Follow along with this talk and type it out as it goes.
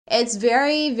It's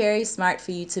very, very smart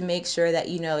for you to make sure that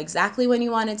you know exactly when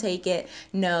you want to take it,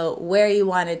 know where you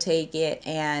want to take it,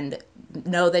 and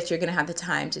know that you're going to have the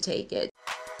time to take it.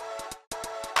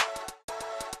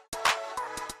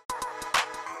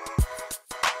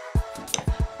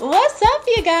 What's up,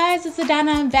 you guys? It's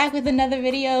Adanna. I'm back with another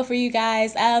video for you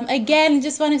guys. Again,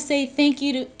 just want to say thank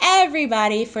you to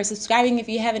everybody for subscribing. If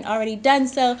you haven't already done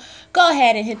so, go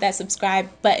ahead and hit that subscribe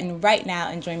button right now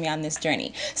and join me on this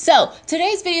journey. So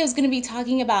today's video is going to be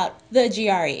talking about the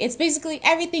GRE. It's basically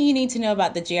everything you need to know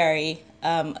about the GRE.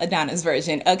 Adanna's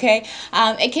version, okay?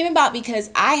 It came about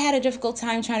because I had a difficult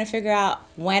time trying to figure out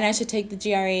when I should take the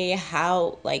GRE,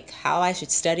 how I should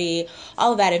study,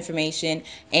 all of that information.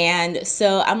 And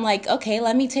so I'm like, okay,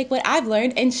 let me take what I've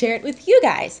learned and share it with you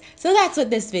guys. So that's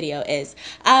what this video is.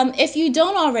 If you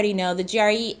don't already know, the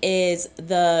GRE is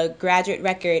the graduate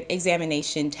record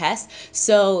examination test.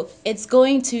 So it's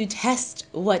going to test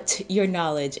what your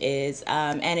knowledge is,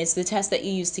 and it's the test that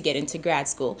you use to get into grad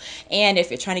school. And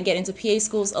if you're trying to get into PA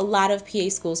schools, a lot of PA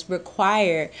schools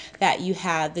require that you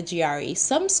have the GRE.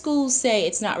 Some schools say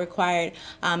it's not required.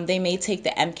 They may take the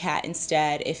MCAT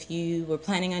instead. If you were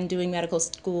planning on doing medical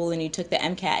school and you took the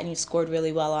MCAT and you scored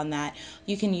really well on that,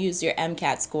 you can use your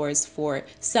MCAT scores for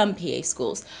some PA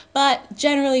schools. But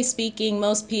generally speaking,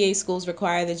 most PA schools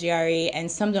require the GRE and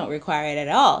some don't require it at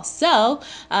all. So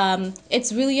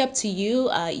it's really up to you.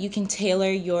 You can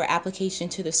tailor your application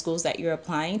to the schools that you're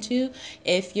applying to.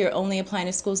 If you're only applying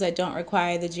to schools that don't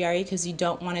require the GRE because you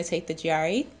don't want to take the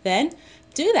GRE, then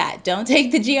do that. Don't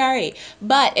take the GRE.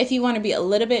 But if you want to be a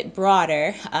little bit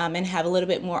broader and have a little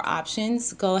bit more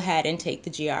options, go ahead and take the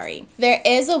GRE. There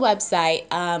is a website.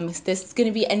 This is going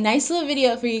to be a nice little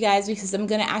video for you guys because I'm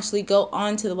going to actually go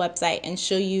onto the website and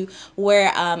show you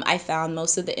where I found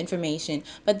most of the information.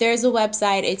 But there's a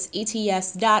website. It's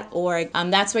ets.org.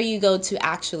 That's where you go to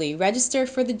actually register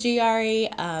for the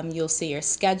GRE. You'll see your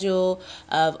schedule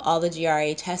of all the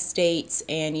GRE test dates,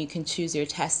 and you can choose your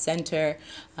test center.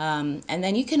 And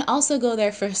then you can also go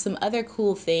there for some other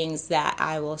cool things that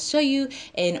I will show you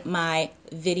in my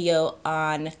video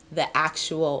on the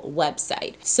actual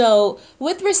website. So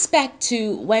with respect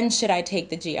to when should I take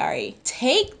the GRE?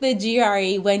 Take the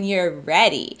GRE when you're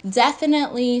ready.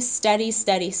 Definitely study,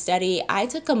 study, study. I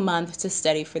took a month to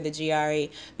study for the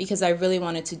GRE because I really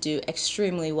wanted to do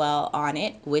extremely well on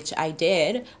it, which I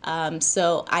did.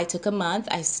 So I took a month.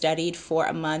 I studied for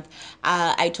a month.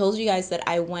 I told you guys that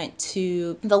I went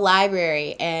to the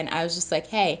library and I was just like,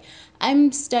 hey,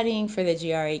 I'm studying for the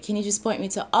GRE. Can you just point me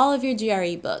to all of your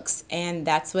GRE books? And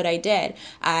that's what I did.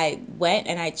 I went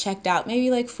and I checked out maybe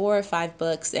like 4 or 5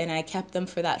 books, and I kept them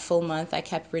for that full month. I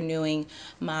kept renewing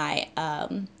my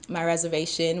my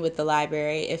reservation with the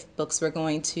library if books were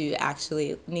going to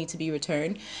actually need to be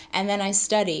returned. And then I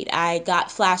studied. I got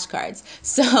flashcards.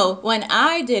 So when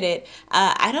I did it,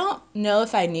 I don't know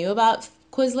if I knew about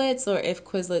Quizlets or if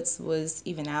Quizlets was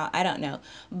even out. I don't know.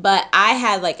 But I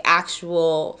had like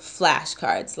actual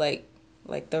flashcards, like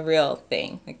the real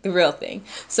thing,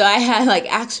 So I had like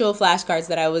actual flashcards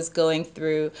that I was going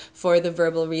through for the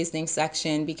verbal reasoning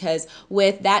section, because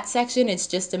with that section, it's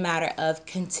just a matter of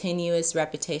continuous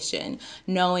repetition,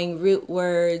 knowing root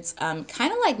words, kind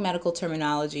of like medical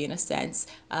terminology in a sense,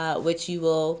 which you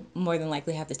will more than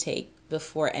likely have to take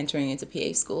before entering into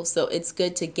PA school. So it's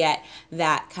good to get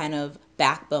that kind of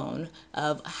backbone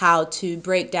of how to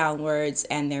break down words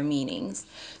and their meanings.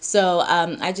 So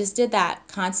I just did that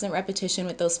constant repetition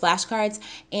with those flashcards,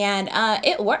 and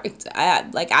it worked. I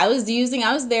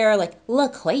was there like,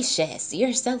 loquacious.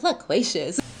 You're so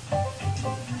loquacious.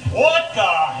 What the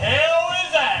hell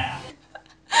is that?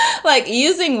 Like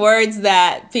using words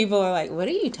that people are like, what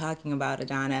are you talking about,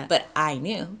 Adanna? But I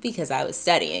knew because I was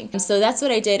studying. So that's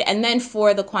what I did. And then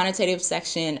for the quantitative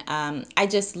section, I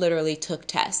just literally took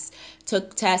tests.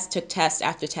 Took test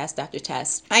after test after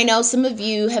test. I know some of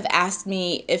you have asked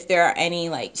me if there are any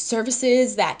like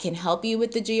services that can help you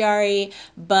with the GRE,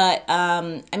 but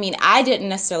I mean, I didn't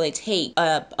necessarily take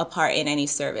a part in any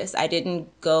service. I didn't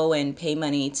go and pay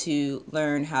money to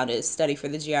learn how to study for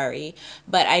the GRE,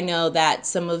 but I know that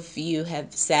some of you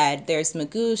have said there's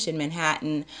Magoosh in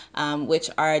Manhattan, which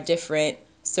are different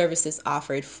services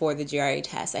offered for the GRE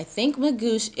test. I think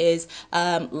Magoosh is,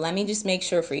 let me just make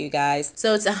sure for you guys.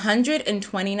 So it's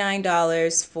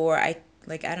 $129 for, I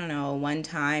like, I don't know, a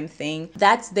one-time thing.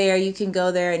 That's there. You can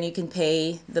go there and you can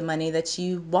pay the money that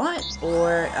you want,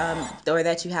 or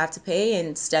that you have to pay,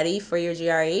 and study for your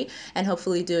GRE and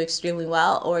hopefully do extremely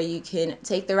well. Or you can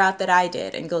take the route that I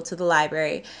did and go to the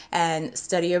library and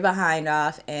study your behind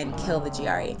off and kill the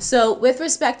GRE. So with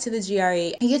respect to the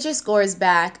GRE, you get your scores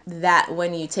back that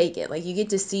when you take it, like, you get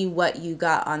to see what you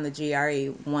got on the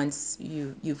GRE once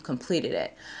you've completed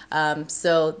it.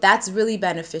 So that's really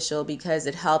beneficial because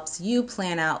it helps you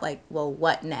plan out, like, well,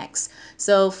 what next?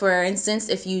 So for instance,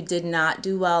 if you did not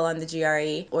do well on the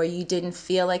GRE, or you didn't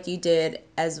feel like you did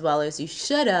as well as you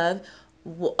should have,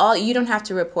 you don't have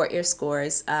to report your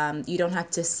scores. You don't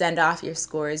have to send off your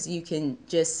scores. You can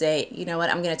just say, you know what,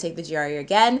 I'm going to take the GRE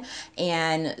again,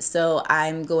 and so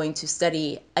I'm going to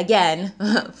study again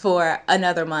for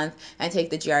another month and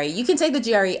take the GRE. You can take the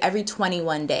GRE every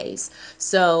 21 days.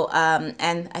 So,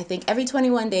 and I think every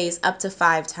 21 days up to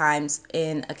 5 times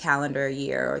in a calendar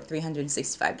year, or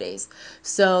 365 days.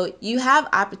 So you have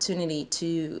opportunity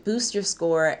to boost your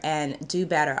score and do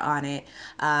better on it.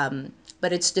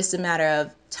 But it's just a matter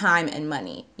of time and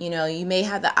money. You know, you may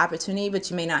have the opportunity, but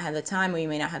you may not have the time, or you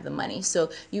may not have the money. So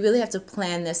you really have to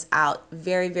plan this out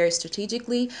very, very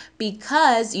strategically,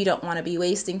 because you don't want to be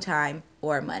wasting time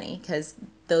or money, because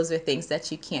those are things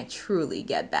that you can't truly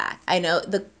get back. I know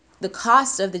the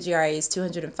cost of the GRE is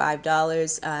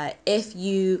 $205. If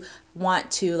you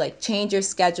want to, like, change your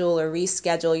schedule or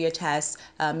reschedule your tests,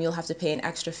 you'll have to pay an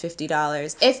extra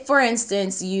 $50. If, for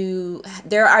instance,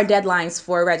 there are deadlines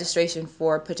for registration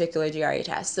for particular GRE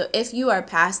tests. So if you are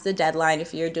past the deadline,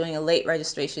 if you're doing a late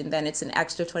registration, then it's an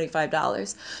extra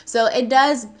 $25. So it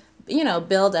does, you know,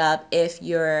 build up if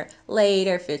you're late,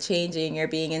 or if you're changing, or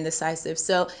being indecisive.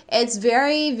 So it's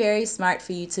very, very smart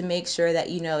for you to make sure that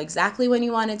you know exactly when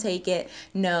you want to take it,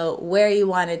 know where you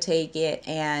want to take it,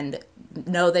 and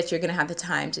know that you're going to have the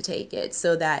time to take it,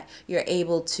 so that you're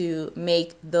able to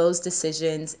make those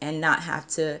decisions and not have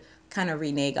to kind of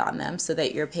renege on them, so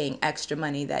that you're paying extra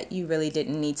money that you really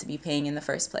didn't need to be paying in the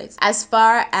first place. As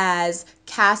far as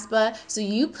CASPA, so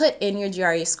you put in your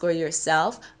GRE score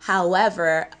yourself.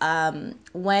 However,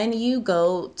 when you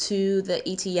go to the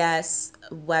ETS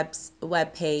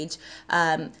web page,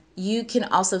 you can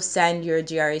also send your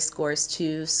GRE scores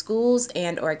to schools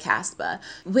and or CASPA.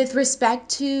 With respect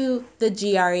to the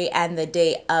GRE and the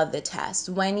day of the test,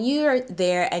 when you're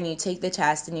there and you take the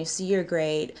test and you see your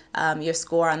grade, your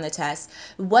score on the test,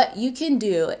 what you can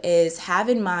do is have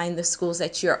in mind the schools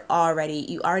that you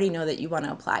already know that you want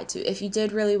to apply to. If you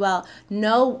did really well,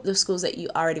 know the schools that you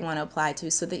already want to apply to,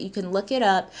 so that you can look it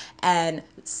up and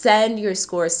send your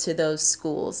scores to those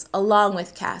schools along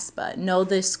with CASPA. Know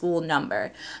the school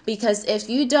number, because if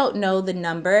you don't know the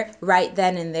number right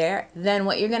then and there, then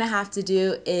what you're going to have to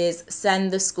do is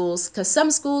send the schools, because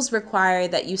some schools require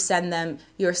that you send them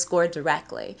your score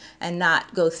directly and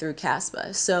not go through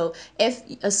CASPA. So if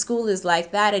a school is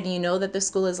like that, and you know that the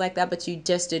school is like that, but you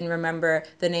just didn't remember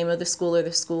the name of the school or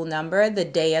the school number the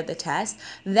day of the test,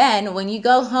 then when you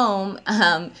go home,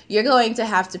 you're going to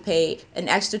have to pay an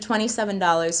extra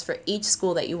 $27 for each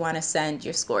school that you want to send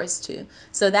your scores to.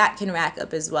 So that can rack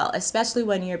up as well, especially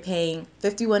when you're paying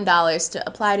 $51 to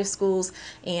apply to schools,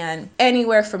 and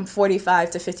anywhere from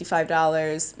 $45 to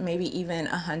 $55, maybe even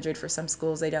 $100 for some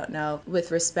schools, I don't know,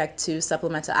 with respect to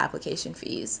supplemental application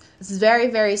fees. It's very,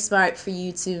 very smart for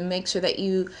you to make sure that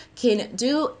you can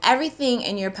do everything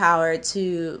in your power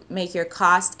to make your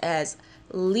cost as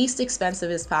least expensive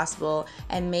as possible,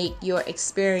 and make your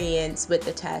experience with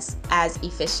the test as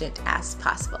efficient as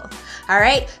possible. All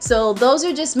right, so those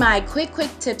are just my quick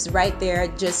tips right there,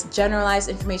 just generalized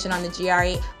information on the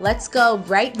GRE. Let's go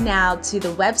right now to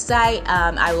the website.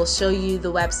 I will show you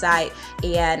the website,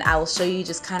 and I will show you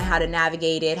just kind of how to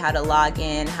navigate it, how to log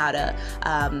in, how to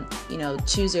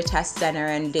choose your test center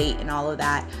and date and all of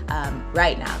that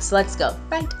right now. So let's go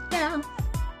right now.